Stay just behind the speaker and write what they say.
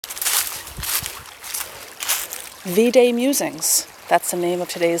V-Day Musings. That's the name of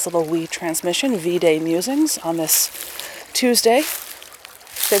today's little wee transmission, V-Day Musings, on this Tuesday,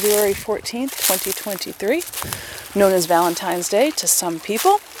 February 14th, 2023, known as Valentine's Day to some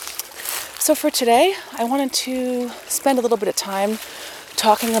people. So for today, I wanted to spend a little bit of time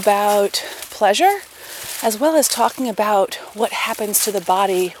talking about pleasure, as well as talking about what happens to the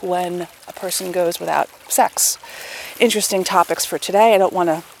body when a person goes without sex. Interesting topics for today. I don't want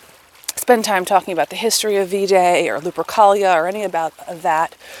to spend time talking about the history of V-Day or Lupercalia or any about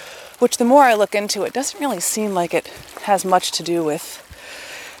that, which the more I look into it, doesn't really seem like it has much to do with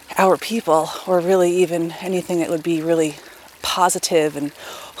our people, or really even anything that would be really positive and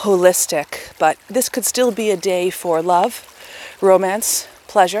holistic. But this could still be a day for love, romance,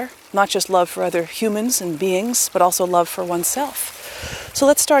 pleasure, not just love for other humans and beings, but also love for oneself. So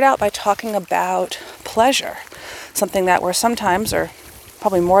let's start out by talking about pleasure, something that we're sometimes, or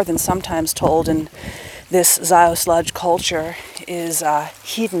probably more than sometimes, told in this Ziosludge culture is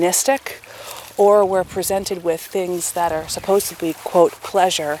hedonistic, or we're presented with things that are supposed to be, quote,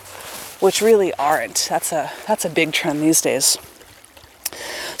 pleasure, which really aren't. That's a big trend these days.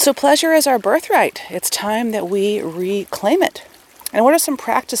 So pleasure is our birthright. It's time that we reclaim it. And what are some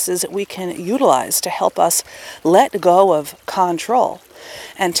practices that we can utilize to help us let go of control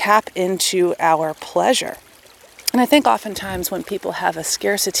and tap into our pleasure? And I think oftentimes when people have a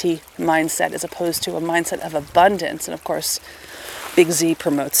scarcity mindset as opposed to a mindset of abundance, and of course, Big Z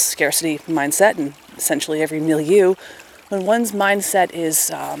promotes scarcity mindset in essentially every milieu, when one's mindset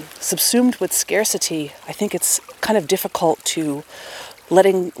is subsumed with scarcity, I think it's kind of difficult to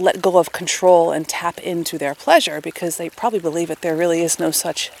let go of control and tap into their pleasure, because they probably believe that there really is no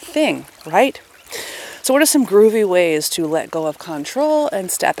such thing, right? So what are some groovy ways to let go of control and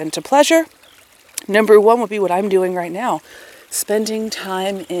step into pleasure? Number one would be what I'm doing right now, spending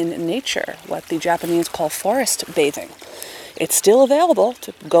time in nature, what the Japanese call forest bathing. It's still available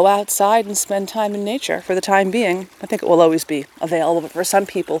to go outside and spend time in nature for the time being. I think it will always be available, but for some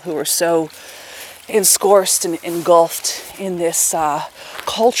people who are so ensconced and engulfed in this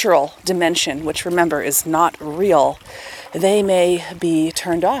cultural dimension, which remember is not real, they may be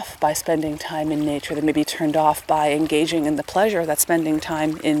turned off by spending time in nature. They may be turned off by engaging in the pleasure that spending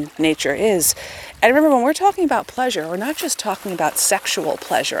time in nature is. And remember, when we're talking about pleasure, we're not just talking about sexual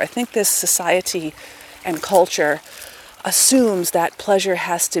pleasure. I think this society and culture assumes that pleasure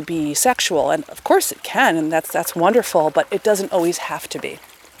has to be sexual. And of course it can, and that's wonderful, but it doesn't always have to be.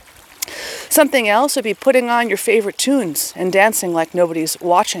 Something else would be putting on your favorite tunes and dancing like nobody's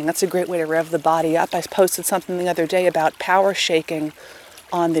watching. That's a great way to rev the body up. I posted something the other day about power shaking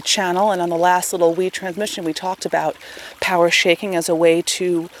on the channel, and on the last little wee transmission we talked about power shaking as a way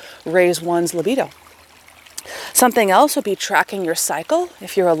to raise one's libido. Something else would be tracking your cycle.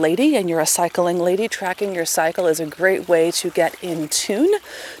 If you're a lady and you're a cycling lady, tracking your cycle is a great way to get in tune,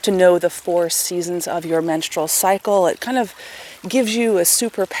 to know the 4 seasons of your menstrual cycle. It kind of gives you a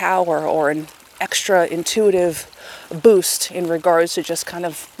superpower or an extra intuitive boost in regards to just kind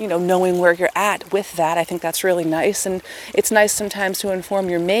of, knowing where you're at with that. I think that's really nice. And it's nice sometimes to inform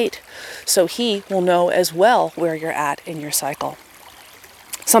your mate so he will know as well where you're at in your cycle.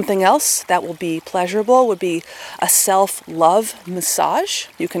 Something else that will be pleasurable would be a self-love massage.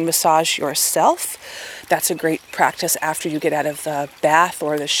 You can massage yourself. That's a great practice after you get out of the bath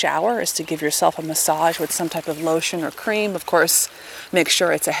or the shower, is to give yourself a massage with some type of lotion or cream. Of course, make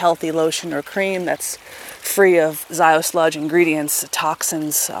sure it's a healthy lotion or cream that's free of Ziosludge ingredients,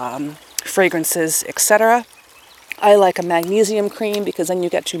 toxins, fragrances, etc. I like a magnesium cream because then you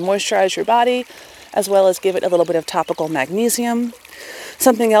get to moisturize your body as well as give it a little bit of topical magnesium.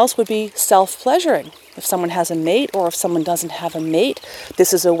 Something else would be self-pleasuring. If someone has a mate or if someone doesn't have a mate,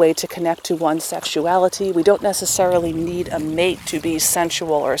 this is a way to connect to one's sexuality. We don't necessarily need a mate to be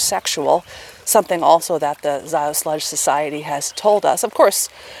sensual or sexual, something also that the Ziosludge Society has told us. Of course,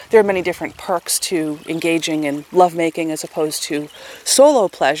 there are many different perks to engaging in lovemaking as opposed to solo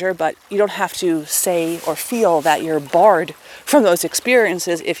pleasure, but you don't have to say or feel that you're barred from those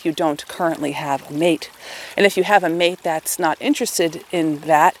experiences if you don't currently have a mate. And if you have a mate that's not interested in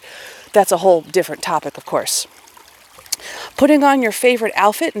that, that's a whole different topic, of course. Putting on your favorite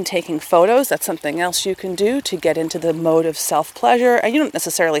outfit and taking photos, that's something else you can do to get into the mode of self-pleasure. And you don't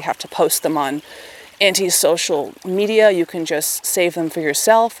necessarily have to post them on anti-social media. You can just save them for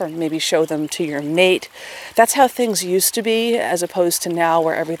yourself or maybe show them to your mate. That's how things used to be, as opposed to now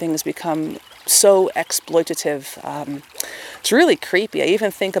where everything has become so exploitative. It's really creepy. I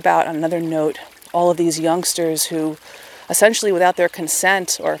even think about, on another note, all of these youngsters who essentially without their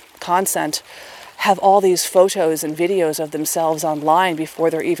consent or consent have all these photos and videos of themselves online before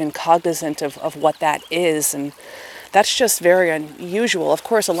they're even cognizant of what that is. And that's just very unusual. Of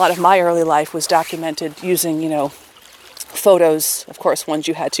course, a lot of my early life was documented using, photos, of course, ones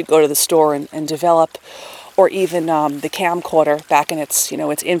you had to go to the store and develop, or even the camcorder back in its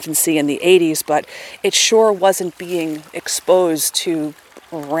infancy in the 80s, but it sure wasn't being exposed to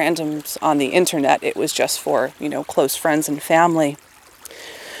randoms on the internet. It was just for, close friends and family.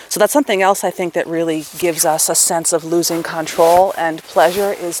 So that's something else I think that really gives us a sense of losing control and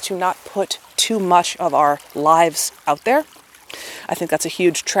pleasure, is to not put too much of our lives out there. I think that's a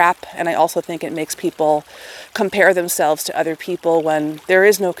huge trap, and I also think it makes people compare themselves to other people when there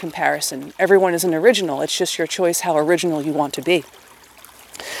is no comparison. Everyone is an original. It's just your choice how original you want to be.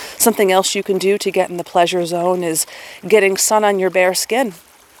 Something else you can do to get in the pleasure zone is getting sun on your bare skin.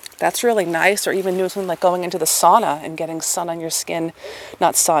 That's really nice. Or even doing something like going into the sauna and getting sun on your skin,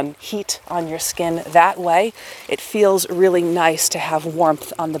 not sun, heat on your skin. That way, it feels really nice to have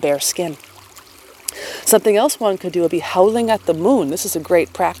warmth on the bare skin. Something else one could do would be howling at the moon. This is a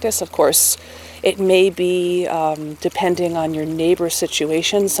great practice. Of course, it may be depending on your neighbor's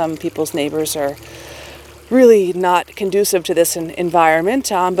situation. Some people's neighbors are really not conducive to this environment,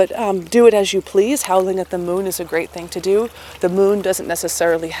 but do it as you please. Howling at the moon is a great thing to do. The moon doesn't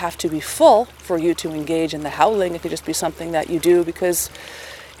necessarily have to be full for you to engage in the howling. It could just be something that you do because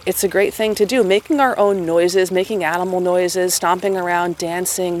it's a great thing to do. Making our own noises, making animal noises, stomping around,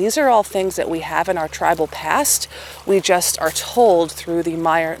 dancing, these are all things that we have in our tribal past. We just are told through the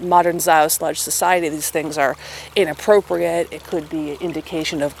modern Zao sludge society these things are inappropriate. It could be an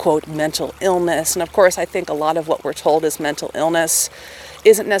indication of, quote, mental illness. And of course, I think a lot of what we're told is mental illness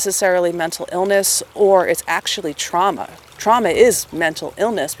isn't necessarily mental illness, or it's actually trauma. Trauma is mental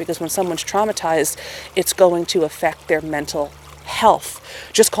illness because when someone's traumatized, it's going to affect their mental health.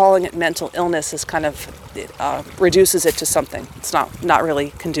 Just calling it mental illness is kind of reduces it to something. It's not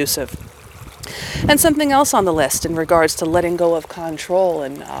really conducive. And something else on the list in regards to letting go of control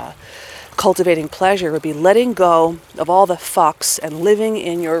and cultivating pleasure would be letting go of all the fucks and living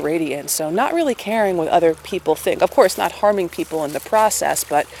in your radiance. So not really caring what other people think. Of course, not harming people in the process,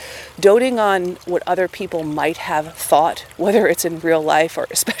 but doting on what other people might have thought, whether it's in real life or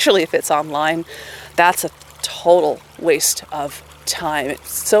especially if it's online. That's a total waste of time.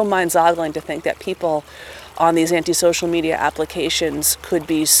 It's so mind-boggling to think that people on these anti-social media applications could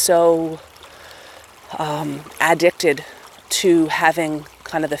be so addicted to having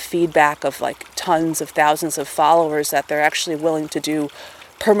kind of the feedback of like tons of thousands of followers that they're actually willing to do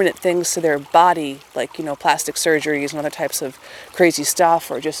permanent things to their body, like, plastic surgeries and other types of crazy stuff,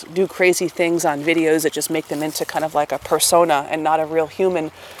 or just do crazy things on videos that just make them into kind of like a persona and not a real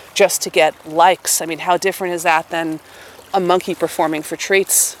human just to get likes. I mean, how different is that than a monkey performing for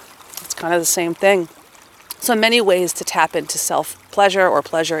treats? It's kind of the same thing. So many ways to tap into self-pleasure or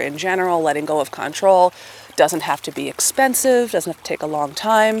pleasure in general, letting go of control. Doesn't have to be expensive, doesn't have to take a long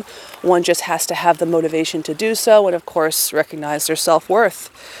time. One just has to have the motivation to do so, and of course recognize their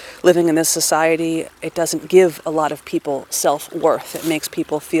self-worth. Living in this society, it doesn't give a lot of people self-worth. It makes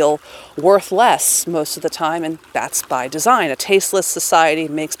people feel worthless most of the time, and that's by design. A tasteless society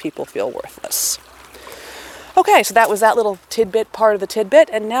makes people feel worthless. Okay, so that was that little tidbit part of the tidbit,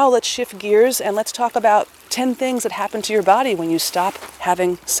 and now let's shift gears and let's talk about 10 things that happen to your body when you stop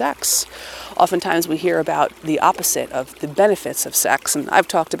having sex. Oftentimes we hear about the opposite of the benefits of sex, and I've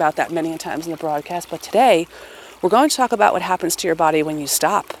talked about that many times in the broadcast, but today we're going to talk about what happens to your body when you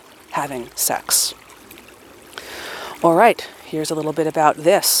stop having sex. All right, here's a little bit about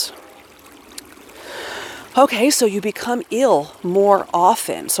this. Okay, so you become ill more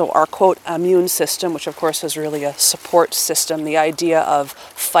often. So our, quote, immune system, which of course is really a support system, the idea of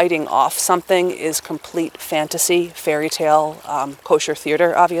fighting off something is complete fantasy, fairy tale, kosher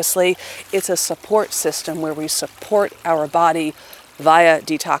theater, obviously. It's a support system where we support our body via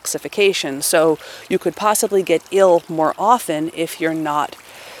detoxification. So you could possibly get ill more often if you're not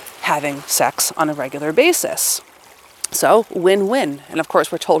having sex on a regular basis. So win-win. And of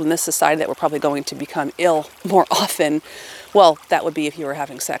course, we're told in this society that we're probably going to become ill more often. Well, that would be if you were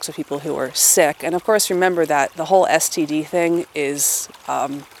having sex with people who are sick. And of course, remember that the whole STD thing is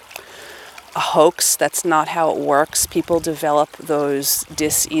a hoax. That's not how it works. People develop those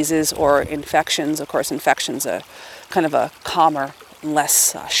diseases or infections. Of course, infection's a kind of a calmer,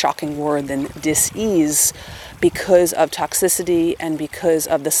 less shocking word than dis-ease, because of toxicity and because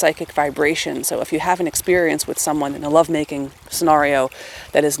of the psychic vibration. So if you have an experience with someone in a lovemaking scenario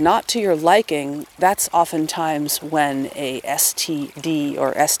that is not to your liking, that's oftentimes when a STD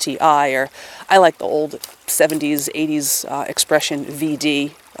or STI, or I like the old 70s, 80s expression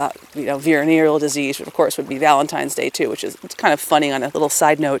VD, venereal disease, which of course would be Valentine's Day too, which is it's kind of funny on a little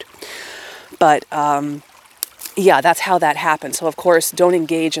side note. But yeah, that's how that happens. So of course, don't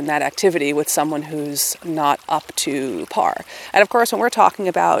engage in that activity with someone who's not up to par. And of course, when we're talking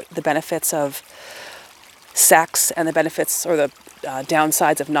about the benefits of sex and the benefits or the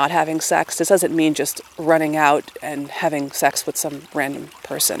downsides of not having sex, this doesn't mean just running out and having sex with some random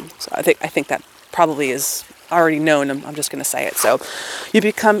person. So I think that probably is already known. I'm just going to say it. So you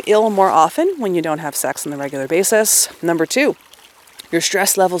become ill more often when you don't have sex on a regular basis. Number 2, your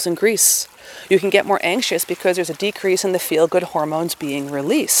stress levels increase. You can get more anxious because there's a decrease in the feel-good hormones being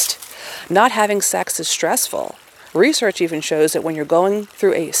released. Not having sex is stressful. Research even shows that when you're going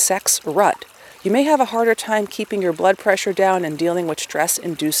through a sex rut, you may have a harder time keeping your blood pressure down and dealing with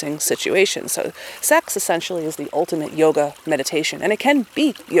stress-inducing situations. So sex essentially is the ultimate yoga meditation. And it can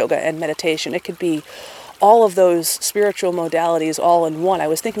be yoga and meditation. It could be all of those spiritual modalities all in one. I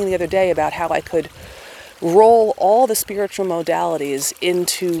was thinking the other day about how I could roll all the spiritual modalities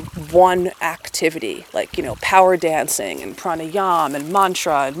into one activity, like, power dancing and pranayama and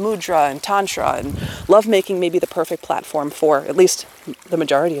mantra and mudra and tantra, and lovemaking may be the perfect platform for at least the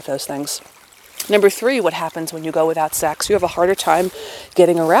majority of those things. Number 3, what happens when you go without sex? You have a harder time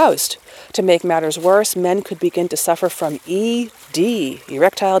getting aroused. To make matters worse, men could begin to suffer from ED,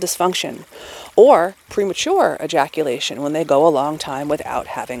 erectile dysfunction, or premature ejaculation when they go a long time without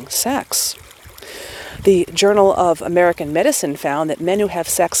having sex. The Journal of American Medicine found that men who have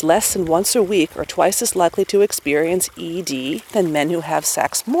sex less than once a week are twice as likely to experience ED than men who have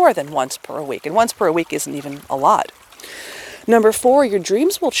sex more than once per week. And once per week isn't even a lot. Number 4, your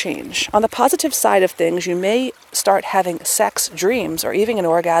dreams will change. On the positive side of things, you may start having sex dreams or even an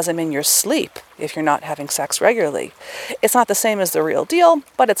orgasm in your sleep if you're not having sex regularly. It's not the same as the real deal,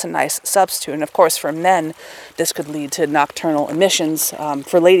 but it's a nice substitute. And of course, for men, this could lead to nocturnal emissions.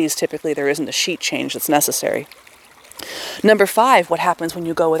 For ladies, typically, there isn't a sheet change that's necessary. Number 5, what happens when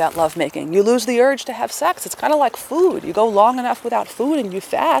you go without lovemaking? You lose the urge to have sex. It's kind of like food. You go long enough without food and you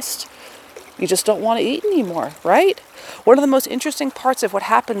fast. You just don't want to eat anymore, right? One of the most interesting parts of what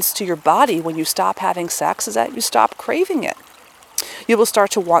happens to your body when you stop having sex is that you stop craving it. You will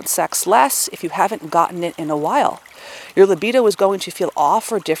start to want sex less if you haven't gotten it in a while. Your libido is going to feel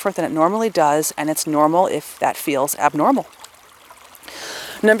off or different than it normally does, and it's normal if that feels abnormal.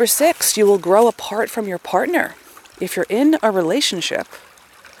 Number 6, you will grow apart from your partner. If you're in a relationship...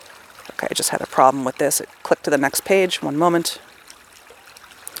 Okay, I just had a problem with this. It clicked to the next page. One moment.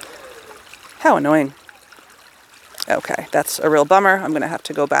 How annoying. Okay, that's a real bummer. I'm going to have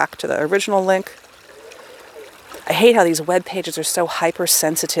to go back to the original link. I hate how these web pages are so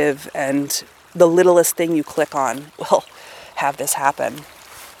hypersensitive and the littlest thing you click on will have this happen.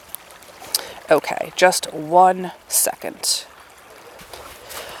 Okay, just 1 second.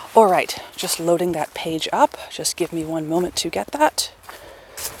 All right, just loading that page up. Just give me 1 moment to get that.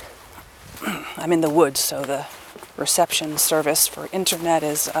 I'm in the woods, so the reception service for internet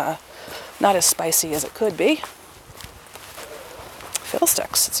is not as spicy as it could be.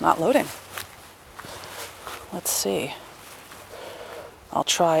 Fiddlesticks, it's not loading. Let's see. I'll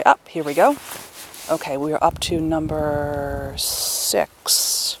try up. Here we go. Okay, we are up to number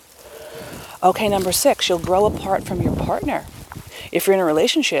 6. Okay, number 6, you'll grow apart from your partner. If you're in a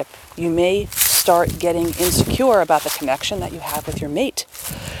relationship, you may start getting insecure about the connection that you have with your mate.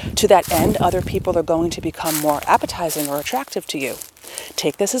 To that end, other people are going to become more appetizing or attractive to you.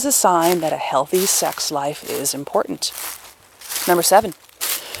 Take this as a sign that a healthy sex life is important. Number 7,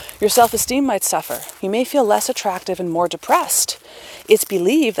 your self-esteem might suffer. You may feel less attractive and more depressed. It's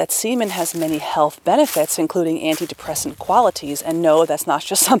believed that semen has many health benefits, including antidepressant qualities, and no, that's not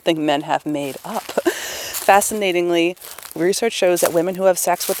just something men have made up. Fascinatingly, research shows that women who have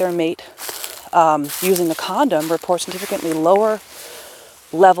sex with their mate using a condom report significantly lower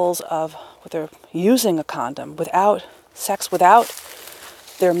levels of what they're using a condom without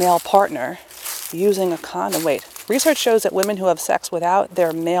their male partner using a condom. Research shows that women who have sex without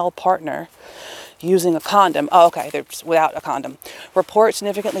their male partner using a condom, they're without a condom, report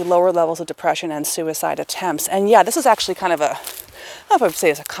significantly lower levels of depression and suicide attempts. And yeah, this is actually kind of I don't know if I would say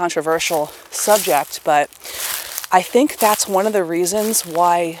it's a controversial subject, but I think that's one of the reasons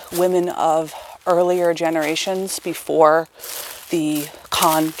why women of earlier generations, before the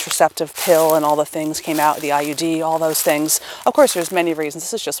contraceptive pill and all the things came out, the IUD, all those things. Of course, there's many reasons.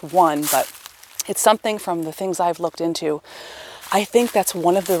 This is just one, but it's something from the things I've looked into. I think that's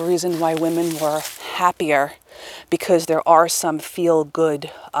one of the reasons why women were happier, because there are some feel-good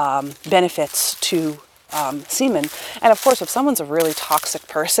benefits to semen. And of course, if someone's a really toxic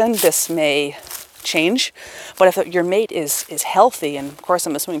person, this may change. But if your mate is healthy, and of course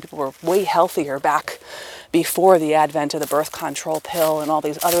I'm assuming people were way healthier back before the advent of the birth control pill and all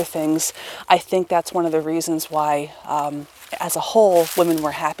these other things, I think that's one of the reasons why, as a whole, women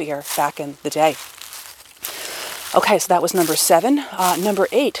were happier back in the day. Okay, so that was number 7. Number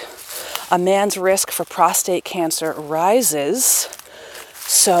 8, a man's risk for prostate cancer rises.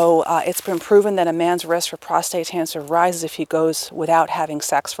 So it's been proven that a man's risk for prostate cancer rises if he goes without having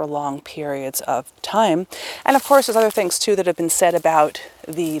sex for long periods of time. And of course, there's other things too that have been said about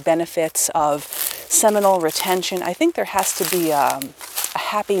the benefits of seminal retention. I think there has to be a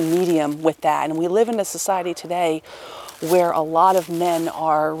happy medium with that. And we live in a society today where a lot of men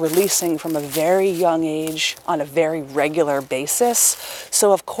are releasing from a very young age on a very regular basis.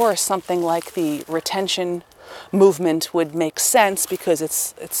 So of course, something like the retention movement would make sense because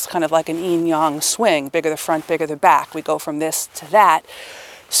it's kind of like an yin-yang swing, bigger the front, bigger the back. We go from this to that.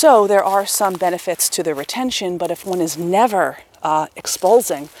 So there are some benefits to the retention, but if one is never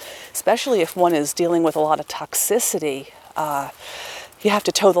expulsing, especially if one is dealing with a lot of toxicity, you have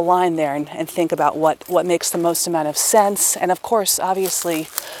to toe the line there and think about what makes the most amount of sense. And of course, obviously,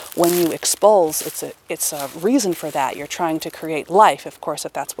 when you expulse, it's a reason for that. You're trying to create life, of course,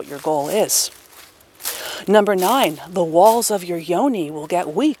 if that's what your goal is. Number 9, the walls of your yoni will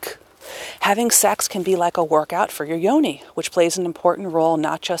get weak. Having sex can be like a workout for your yoni, which plays an important role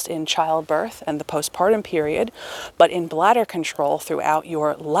not just in childbirth and the postpartum period, but in bladder control throughout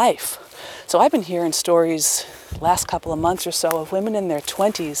your life. So I've been hearing stories last couple of months or so of women in their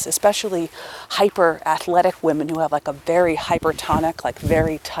 20s, especially hyper athletic women who have like a very hypertonic, like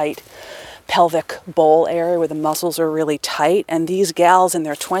very tight pelvic bowl area where the muscles are really tight. And these gals in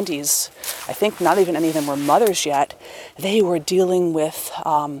their 20s, I think not even any of them were mothers yet, they were dealing with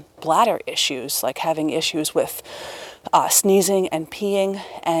bladder issues, like having issues with sneezing and peeing,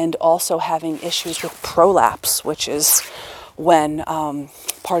 and also having issues with prolapse, which is when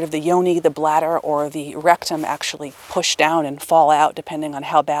part of the yoni, the bladder, or the rectum actually push down and fall out depending on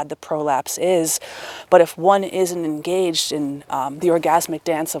how bad the prolapse is. But if one isn't engaged in the orgasmic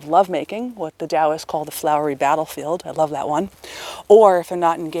dance of lovemaking, what the Taoists call the flowery battlefield, I love that one, or if they're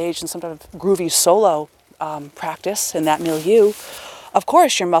not engaged in some sort of groovy solo practice in that milieu, of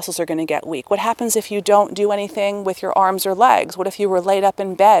course your muscles are going to get weak. What happens if you don't do anything with your arms or legs? What if you were laid up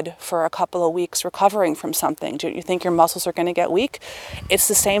in bed for a couple of weeks recovering from something? Do you think your muscles are going to get weak? It's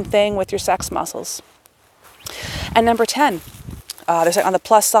the same thing with your sex muscles. And number 10, there's on the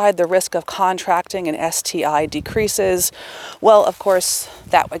plus side, the risk of contracting an STI decreases. Well, of course,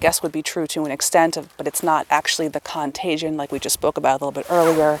 that I guess would be true to an extent, but it's not actually the contagion like we just spoke about a little bit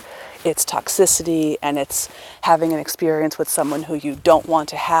earlier. It's toxicity, and it's having an experience with someone who you don't want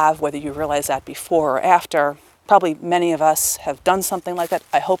to have, whether you realize that before or after. Probably many of us have done something like that.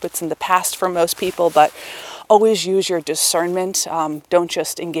 I hope it's in the past for most people, but always use your discernment. Don't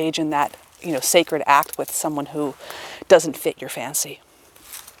just engage in that, sacred act with someone who doesn't fit your fancy.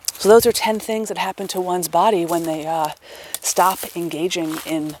 So those are 10 things that happen to one's body when they stop engaging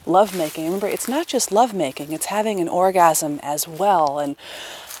in lovemaking. Remember, it's not just lovemaking, it's having an orgasm as well. And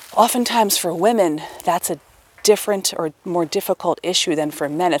oftentimes for women, that's a different or more difficult issue than for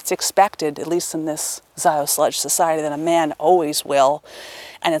men. It's expected, at least in this Zio-Sludge society, that a man always will.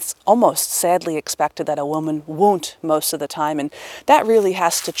 And it's almost sadly expected that a woman won't most of the time. And that really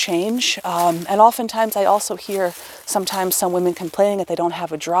has to change. And oftentimes I also hear sometimes some women complaining that they don't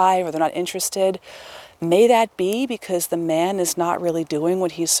have a drive or they're not interested. May that be because the man is not really doing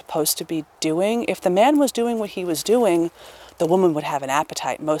what he's supposed to be doing? If the man was doing what he was doing, the woman would have an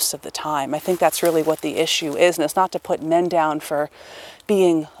appetite most of the time. I think that's really what the issue is. And it's not to put men down for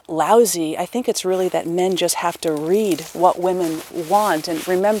being lousy. I think it's really that men just have to read what women want. And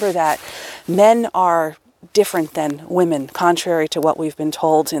remember that men are different than women, contrary to what we've been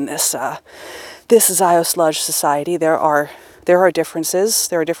told in this Zio-Sludge society. There are differences.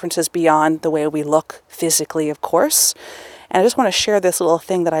 There are differences beyond the way we look physically, of course. And I just want to share this little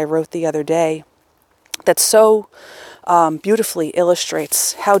thing that I wrote the other day that so beautifully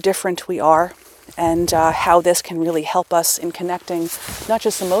illustrates how different we are and how this can really help us in connecting, not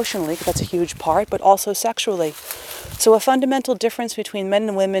just emotionally, because that's a huge part, but also sexually. So a fundamental difference between men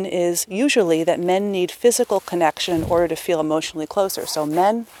and women is usually that men need physical connection in order to feel emotionally closer. So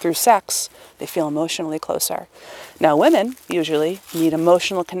men, through sex, they feel emotionally closer. Now women usually need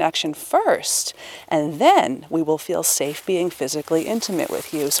emotional connection first, and then we will feel safe being physically intimate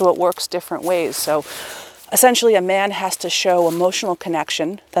with you. So it works different ways. So essentially, a man has to show emotional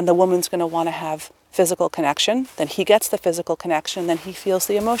connection, then the woman's going to want to have physical connection, then he gets the physical connection, then he feels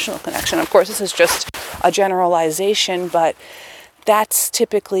the emotional connection. Of course, this is just a generalization, but that's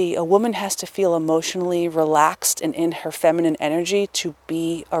typically, a woman has to feel emotionally relaxed and in her feminine energy to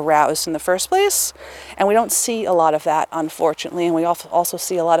be aroused in the first place. And we don't see a lot of that, unfortunately. And we also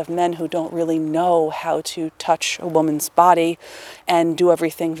see a lot of men who don't really know how to touch a woman's body and do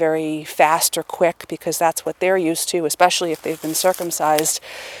everything very fast or quick because that's what they're used to, especially if they've been circumcised.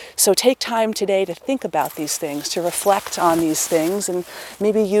 So take time today to think about these things, to reflect on these things, and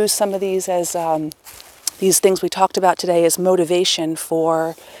maybe use some of these as these things we talked about today as motivation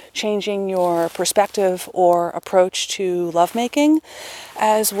for changing your perspective or approach to lovemaking,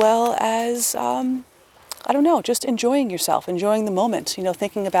 as well as, just enjoying yourself, enjoying the moment,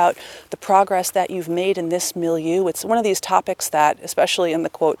 thinking about the progress that you've made in this milieu. It's one of these topics that, especially in the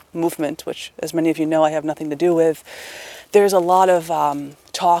quote movement, which as many of you know I have nothing to do with, there's a lot of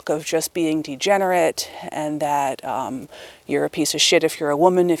talk of just being degenerate and that you're a piece of shit if you're a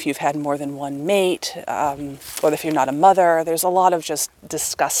woman, if you've had more than one mate, or if you're not a mother. There's a lot of just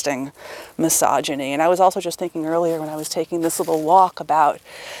disgusting misogyny. And I was also just thinking earlier when I was taking this little walk about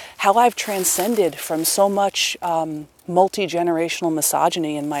how I've transcended from so much multi-generational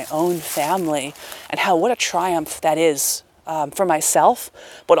misogyny in my own family, and what a triumph that is for myself,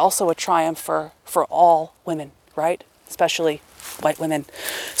 but also a triumph for all women, right? Especially white women.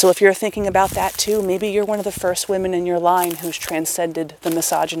 So if you're thinking about that too, maybe you're one of the first women in your line who's transcended the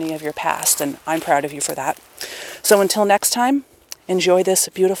misogyny of your past, and I'm proud of you for that. So until next time, enjoy this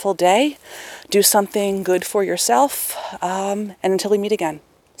beautiful day, do something good for yourself, and until we meet again,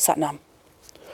 Sat Nam.